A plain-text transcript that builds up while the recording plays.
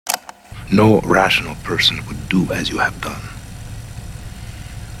No rational person would do as you have done.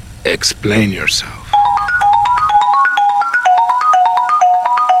 Explain yourself.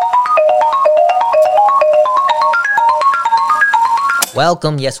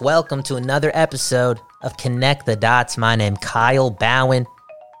 Welcome to another episode of Connect the Dots. My name Kyle Bowen.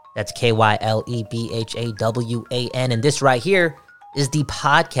 That's KYLEBHAWAN. And this right here is the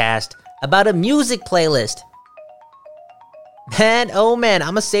podcast about a music playlist. Man, oh man, I'm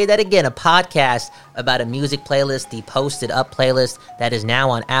going to say that again. A podcast about a music playlist, the Posted Up playlist that is now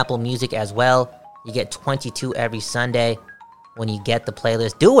on Apple Music as well. You get 22 every Sunday when you get the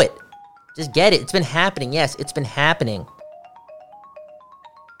playlist. Do it. Just get it. It's been happening. Yes, it's been happening.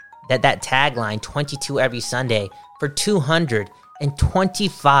 That tagline, 22 every Sunday, for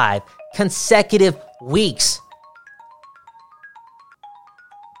 225 consecutive weeks.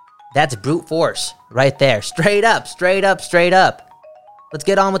 That's brute force right there. Straight up. Let's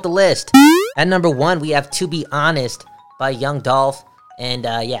get on with the list. At number 1, we have To Be Honest by Young Dolph. And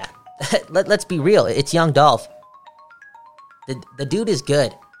let's be real. It's Young Dolph. The dude is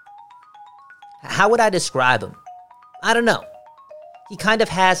good. How would I describe him? I don't know. He kind of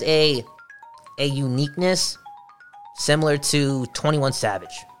has a uniqueness similar to 21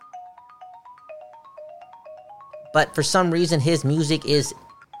 Savage. But for some reason, his music is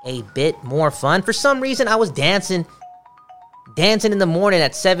a bit more fun. For some reason, I was dancing in the morning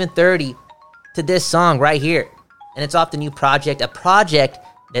at 7:30 to this song right here. And it's off the new project. A project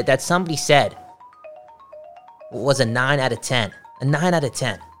that somebody said was a 9 out of 10. A 9 out of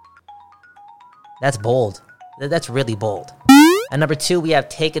 10. That's bold. That's really bold. At number 2, we have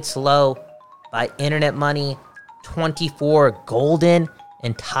Take It Slow by Internet Money, 24 Golden,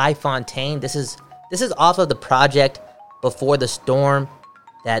 and Ty Fontaine. This is off of the project Before the Storm,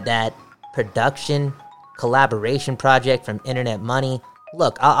 that production collaboration project from Internet Money.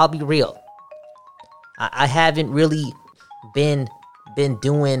 Look, I'll be real. I haven't really been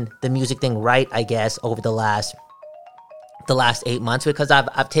doing the music thing right, I guess, over the last 8 months because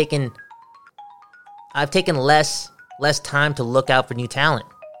I've taken less time to look out for new talent.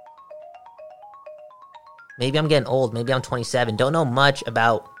 Maybe I'm getting old. Maybe I'm 27. Don't know much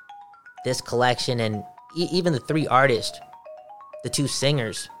about this collection and even the 3 artists, the 2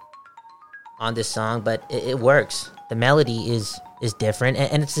 singers on this song, but it works. The melody is different,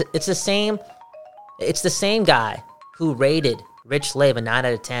 and it's the same. It's the same guy who rated Rich Slave a 9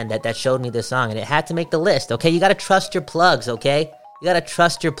 out of 10 that showed me this song, and it had to make the list. Okay, you got to trust your plugs. Okay, you got to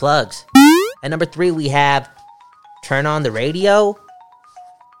trust your plugs. At number 3, we have Turn on the Radio,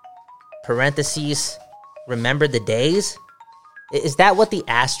 parentheses, Remember the Days. Is that what the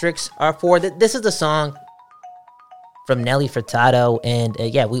asterisks are for? This is the song from Nelly Furtado, and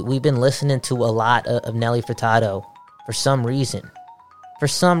we've been listening to a lot of Nelly Furtado for some reason.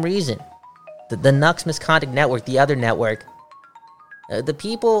 The Nux Misconduct Network, the other network, the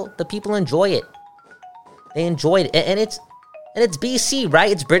people enjoy it. They enjoy it, and it's BC,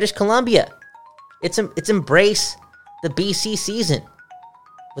 right? It's British Columbia. It's embrace the BC season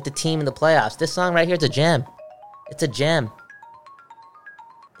with the team in the playoffs. This song right here is a gem. It's a gem.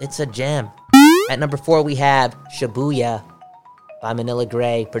 At number 4, we have Shibuya by Manila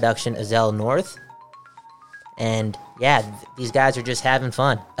Grey, production Azelle North. And these guys are just having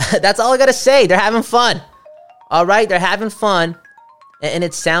fun. That's all I gotta say. They're having fun. All right, they're having fun, and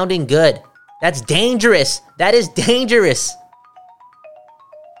it's sounding good. That's dangerous. That is dangerous.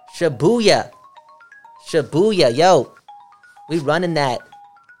 Shibuya, yo. We running that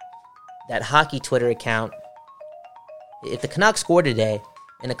hockey Twitter account. If the Canucks score today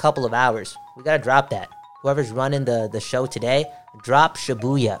in a couple of hours, we got to drop that. Whoever's running the show today, drop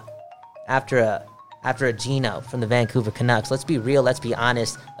Shibuya after a Gino from the Vancouver Canucks. Let's be real. Let's be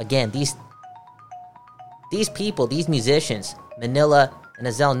honest. Again, these people, these musicians, Manila and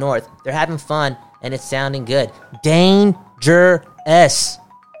Azelle North, they're having fun and it's sounding good. Dangerous.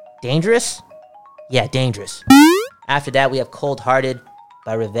 Dangerous? Yeah, dangerous. After that, we have Cold Hearted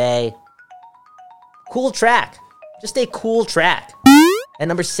by Reve. Cool track. Just a cool track. At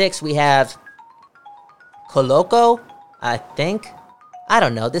number 6, we have Coloco, I think. I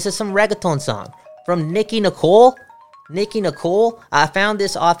don't know. This is some reggaeton song from Nicki Nicole. I found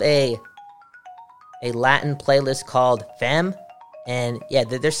this off a Latin playlist called Femme. And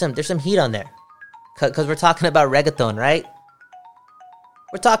there's some heat on there. Because we're talking about reggaeton, right?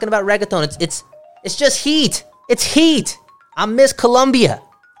 We're talking about reggaeton. It's just heat. It's heat. I miss Colombia.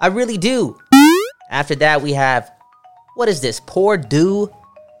 I really do. After that, we have, what is this? Pour Deux,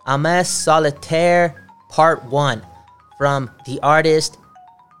 Ames Solitaire, Part 1, from the artist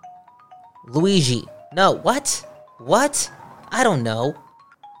Luigi. No, what? I don't know.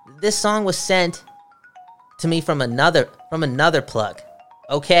 This song was sent to me from another plug,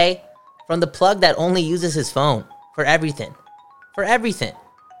 okay? From the plug that only uses his phone for everything. For everything.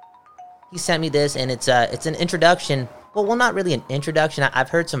 He sent me this, and it's an introduction. Well, not really an introduction. I've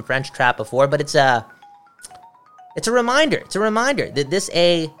heard some French trap before, but it's a reminder. It's a reminder that this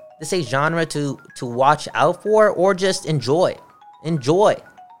a genre to watch out for, or just enjoy. Enjoy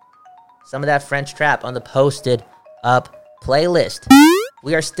some of that French trap on the Posted Up playlist.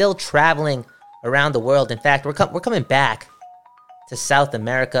 We are still traveling around the world. In fact, we're coming back to South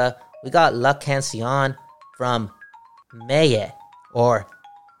America. We got La Canción from Maya or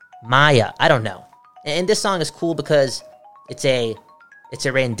Maya. I don't know. And this song is cool because it's a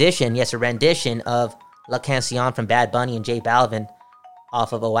rendition. Yes, a rendition of La Canción from Bad Bunny and J Balvin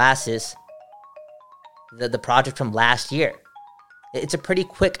off of Oasis, the project from last year. It's a pretty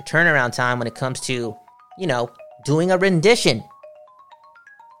quick turnaround time when it comes to, doing a rendition.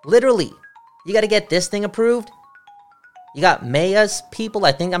 Literally, you got to get this thing approved. You got Maya's people,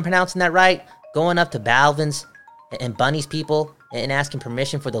 I think I'm pronouncing that right, going up to Balvin's and Bunny's people and asking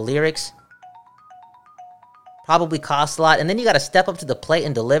permission for the lyrics. Probably costs a lot. And then you got to step up to the plate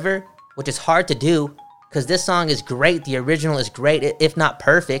and deliver, which is hard to do because this song is great. The original is great, if not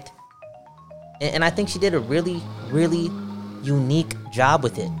perfect. And I think she did a really, really unique job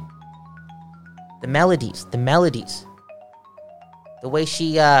with it. The melodies. The way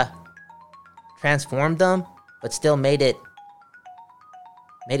she transformed them, but still made it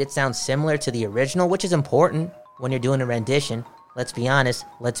sound similar to the original, which is important when you're doing a rendition. Let's be honest.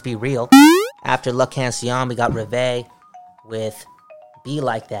 Let's be real. After La Canción, we got Reve with Be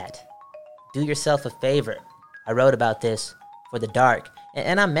Like That. Do yourself a favor. I wrote about this for The Dark,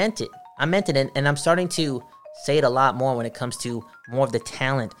 and I meant it. And I'm starting to say it a lot more when it comes to more of the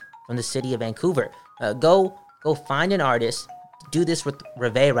talent from the city of Vancouver. Go find an artist. Do this with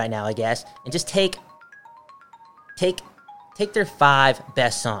Reve right now, I guess, and just take their 5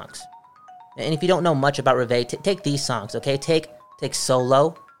 best songs. And if you don't know much about Reve, take these songs, okay? Take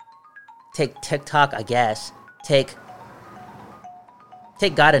Solo, take TikTok, I guess. Take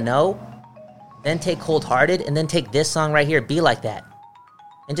Gotta Know, then take Cold Hearted, and then take this song right here, Be Like That,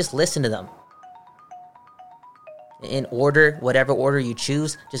 and just listen to them. In order, whatever order you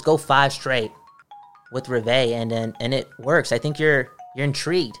choose, just go 5 straight with Reve, and it works. I think you're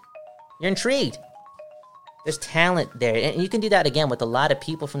intrigued. You're intrigued. There's talent there, and you can do that again with a lot of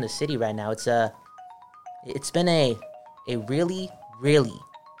people from the city right now. It's been a really, really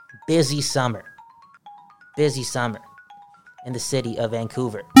busy summer in the city of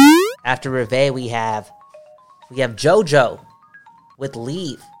Vancouver. After Reve, we have JoJo with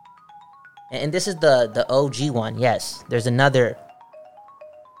Leave, and this is the OG one. Yes, there's another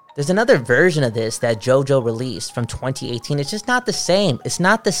version of this that JoJo released from 2018. It's just not the same. It's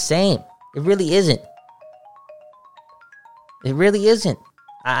not the same. It really isn't. It really isn't.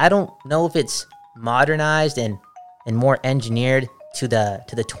 I don't know if it's modernized and more engineered to the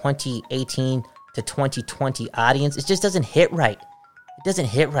 2018 to 2020 audience. It just doesn't hit right. It doesn't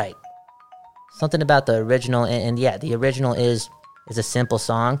hit right. Something about the original, and yeah, the original is a simple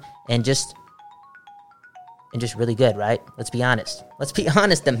song and just really good, right? Let's be honest.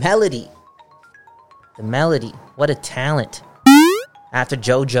 The melody. What a talent. After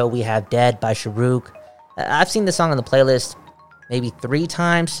JoJo, we have Dead by Sharuk. I've seen this song on the playlist maybe 3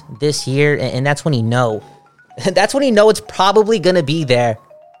 times this year, and that's when you know. That's when you know it's probably going to be there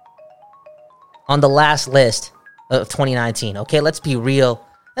on the last list of 2019. Okay, let's be real.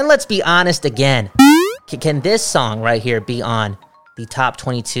 And let's be honest again. Can this song right here be on the top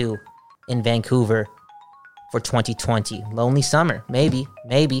 22 in Vancouver for 2020? Lonely Summer, maybe.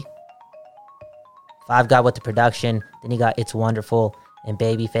 Five got with the production. Then you got It's Wonderful and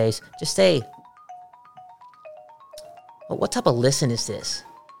Babyface. Just say, what type of listen is this?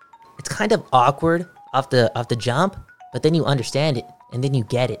 It's kind of awkward off the jump, but then you understand it and then you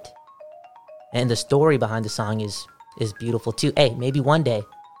get it. And the story behind the song is beautiful too. Hey, maybe one day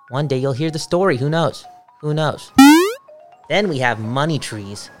you'll hear the story. Who knows? Then we have Money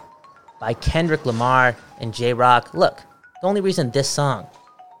Trees by Kendrick Lamar and J-Rock. Look, the only reason this song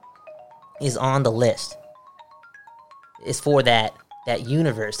is on the list is for that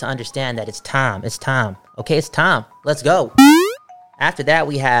universe to understand that it's time. Okay, it's time. Let's go. After that,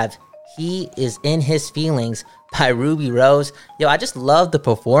 we have He Is In His Feelings by Ruby Rose. Yo, I just love the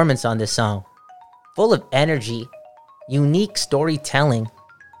performance on this song. Full of energy, unique storytelling,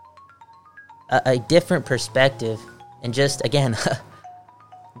 a different perspective, and just, again,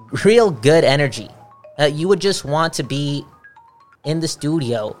 real good energy. You would just want to be in the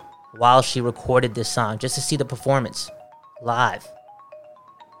studio while she recorded this song just to see the performance live.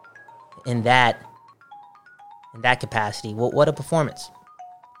 in that capacity. What a performance.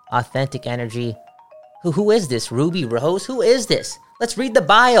 Authentic energy. Who is this? Ruby Rose? Who is this? Let's read the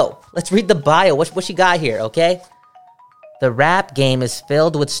bio. What she got here, okay? The rap game is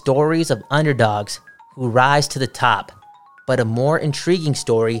filled with stories of underdogs who rise to the top. But a more intriguing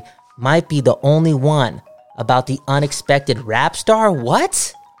story might be the only one about the unexpected rap star.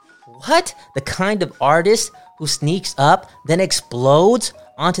 What? The kind of artist who sneaks up, then explodes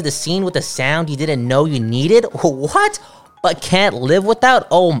onto the scene with a sound you didn't know you needed? What? But can't live without?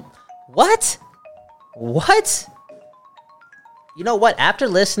 Oh, what? You know what? After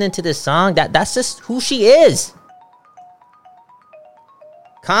listening to this song, that's just who she is.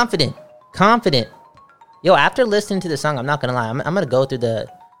 Confident. Yo, after listening to the song, I'm not gonna lie, I'm gonna go through the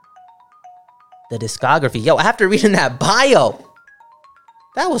discography. Yo, after reading that bio,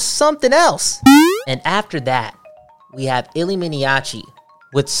 that was something else. And after that, we have Illy Miniachi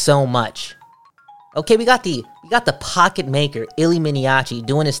with So Much. Okay, we got the pocket maker, Illy Miniachi,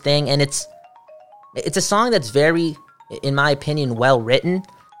 doing his thing, and it's a song that's very, in my opinion, well written,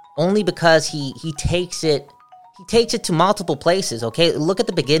 only because he takes it to multiple places. Okay, look at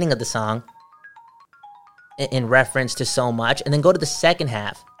the beginning of the song in reference to So Much, and then go to the second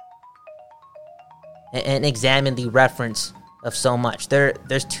half and examine the reference of So Much.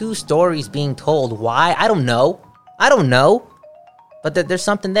 There's two stories being told. Why? I don't know. But there's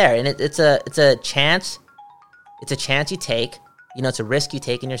something there, and it's a chance. It's a chance you take. You know, it's a risk you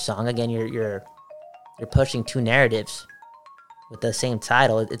take in your song. Again, you're pushing two narratives with the same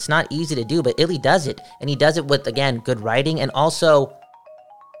title. It's not easy to do, but Illy does it, and he does it with, again, good writing and also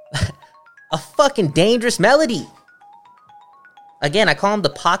a fucking dangerous melody. Again, I call him the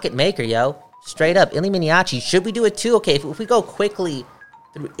pocket maker, yo. Straight up, Illy Miniachi. Should we do it too? Okay, if we go quickly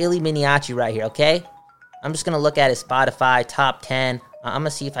through Illy Miniachi right here, okay? I'm just going to look at his Spotify top 10. I'm going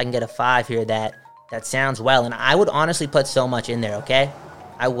to see if I can get a 5 here that sounds well. And I would honestly put So Much in there, okay?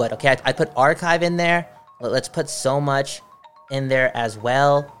 I would, okay? I put Archive in there. Let's put So Much in there as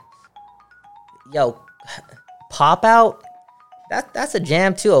well. Yo, Pop Out, that's a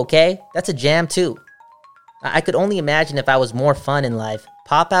jam too, okay? That's a jam too. I could only imagine if I was more fun in life.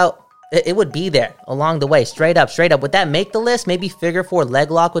 Pop Out, it would be there along the way. Straight up. Would that make the list? Maybe Figure 4 Leg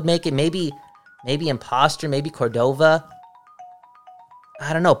Lock would make it. Maybe Imposter, maybe Cordova.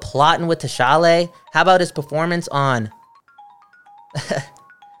 I don't know, Plotting with Tashale. How about his performance on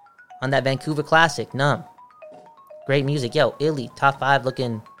that Vancouver classic, Numb? Great music. Yo, Illy, top 5,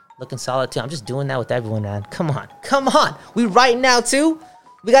 looking solid too. I'm just doing that with everyone, man. Come on. We right now too?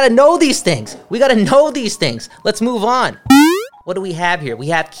 We gotta know these things. Let's move on. What do we have here? We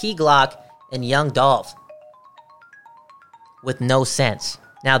have Key Glock and Young Dolph with No Sense.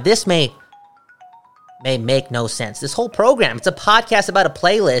 Now, this may make no sense. This whole program, it's a podcast about a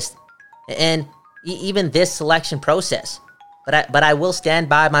playlist and even this selection process. But I will stand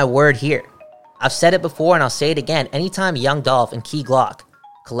by my word here. I've said it before and I'll say it again. Anytime Young Dolph and Key Glock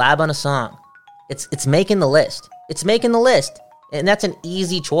collab on a song, it's making the list. And that's an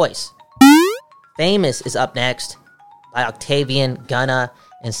easy choice. Famous is up next by Octavian, Gunna,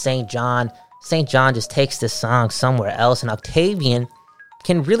 and St. John. St. John just takes this song somewhere else, and Octavian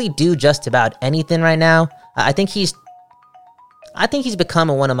can really do just about anything right now. I think he's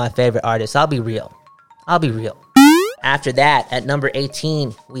becoming one of my favorite artists. I'll be real. After that, at number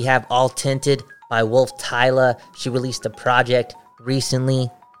 18, we have All Tinted by Wolf Tyler. She released a project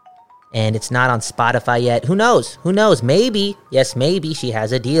recently, and it's not on Spotify yet. Who knows? Maybe she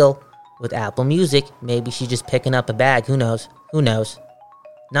has a deal with Apple Music. Maybe she's just picking up a bag. Who knows?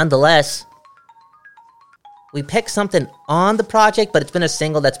 Nonetheless, we picked something on the project, but it's been a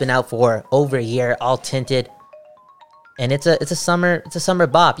single that's been out for over a year, All Tinted. And it's a summer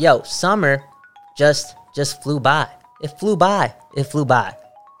bop. Yo, summer just flew by. It flew by.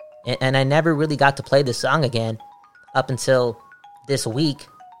 And I never really got to play this song again up until this week,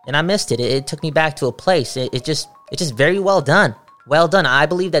 and I missed it. It took me back to a place. It's just very well done. I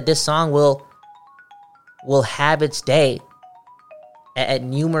believe that this song will have its day at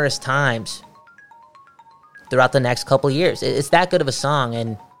numerous times throughout the next couple years. It's that good of a song,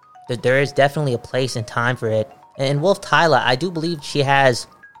 and there is definitely a place and time for it. And Wolf Tyler, I do believe she has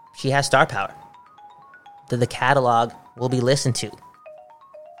star power. The catalog will be listened to.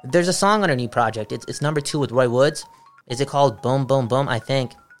 There's a song on her new project. It's number 2 with Roy Woods. Is it called Boom Boom Boom? I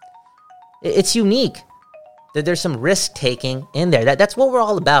think. It's unique. There's some risk taking in there. That's what we're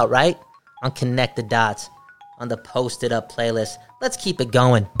all about, right? On Connect the Dots, on the Posted Up playlist. Let's keep it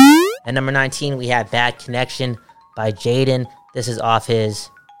going. At number 19, we have Bad Connection by Jaden. This is off his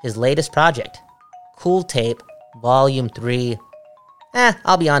latest project, Cool Tape, Volume 3.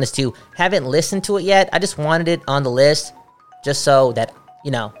 I'll be honest too. Haven't listened to it yet. I just wanted it on the list just so that,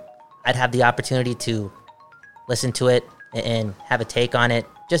 I'd have the opportunity to listen to it and have a take on it.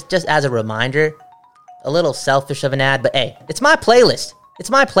 Just as a reminder. A little selfish of an ad, but hey, it's my playlist. It's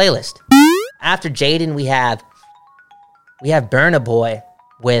my playlist. After Jaden, we have Burna Boy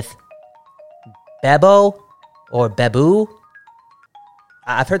with Bebo or Bebu.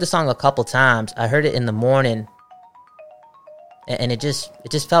 I've heard the song a couple times. I heard it in the morning, and it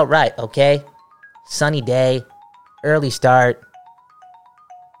just felt right. Okay, sunny day, early start.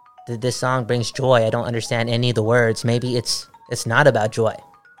 This song brings joy. I don't understand any of the words. Maybe it's not about joy,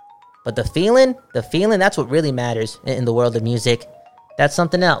 but the feeling, that's what really matters in the world of music. That's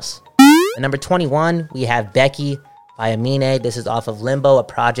something else. At number 21, we have Becky by Amine. This is off of Limbo, a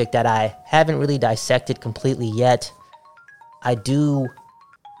project that I haven't really dissected completely yet. I do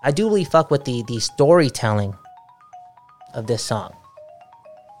really fuck with the storytelling of this song.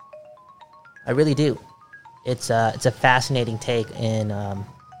 I really do. It's a fascinating take in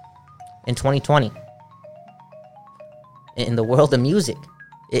 2020 in the world of music.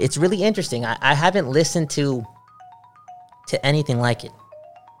 It's really interesting. I haven't listened to anything like it.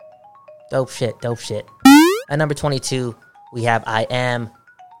 Dope shit. At number 22, we have I Am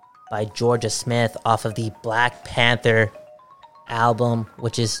by Georgia Smith off of the Black Panther album,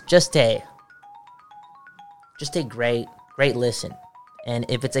 which is just a great listen. And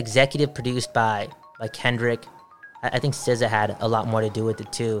if it's executive produced by Kendrick, I think SZA had a lot more to do with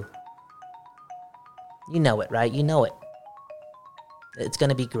it too. You know it, right? You know it. It's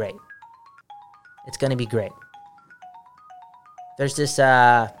gonna be great. It's gonna be great. There's this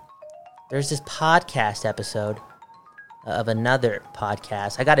podcast episode of another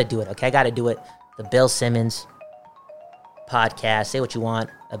podcast. I gotta do it, okay? I gotta do it. The Bill Simmons podcast. Say what you want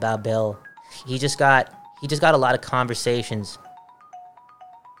about Bill. He just got a lot of conversations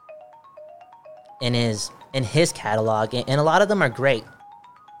in his catalog, and a lot of them are great.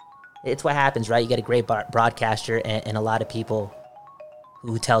 It's what happens, right? You get a great broadcaster and a lot of people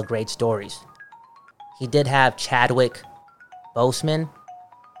who tell great stories. He did have Chadwick Boseman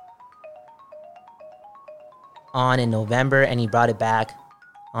on in November, and he brought it back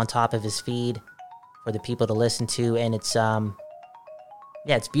on top of his feed for the people to listen to, and it's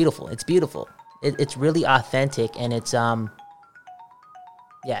it's beautiful. It's beautiful. It's really authentic, and it's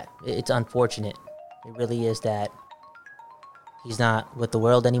it's unfortunate. It really is that he's not with the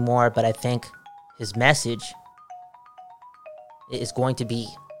world anymore, but I think his message is going to be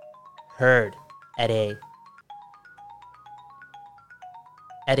heard at a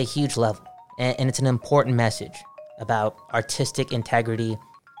huge level. And it's an important message about artistic integrity,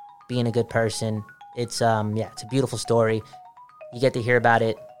 being a good person. It's it's a beautiful story. You get to hear about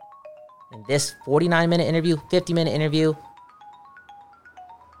it in this 49-minute interview, 50-minute interview.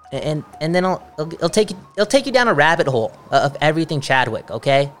 And then it'll take you down a rabbit hole of everything Chadwick,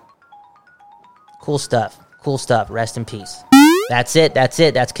 okay? Cool stuff. Rest in peace. That's it.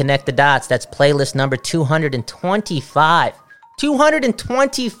 That's Connect the Dots. That's playlist number 225.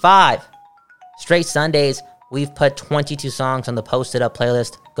 225. Straight Sundays. We've put 22 songs on the Posted Up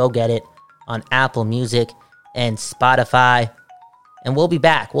playlist. Go get it on Apple Music and Spotify. And we'll be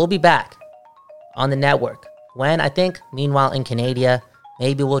back. On the network. When? I think, meanwhile, in Canada,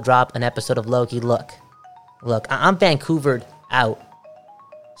 maybe we'll drop an episode of Loki. Look, I'm Vancouvered out.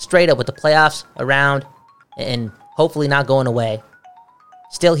 Straight up with the playoffs around and hopefully not going away.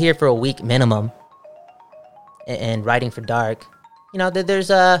 Still here for a week minimum. And writing for Dark.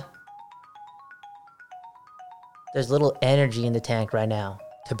 There's little energy in the tank right now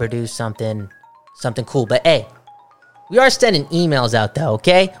to produce something cool. But hey, we are sending emails out though,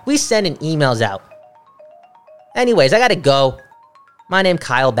 okay? We sending emails out. Anyways, I gotta go. My name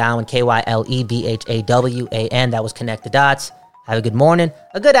Kyle Bowen, KYLEBHAWAN. That was Connect the Dots. Have a good morning,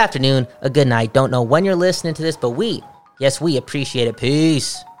 a good afternoon, a good night. Don't know when you're listening to this, but we appreciate it.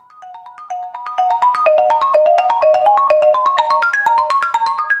 Peace.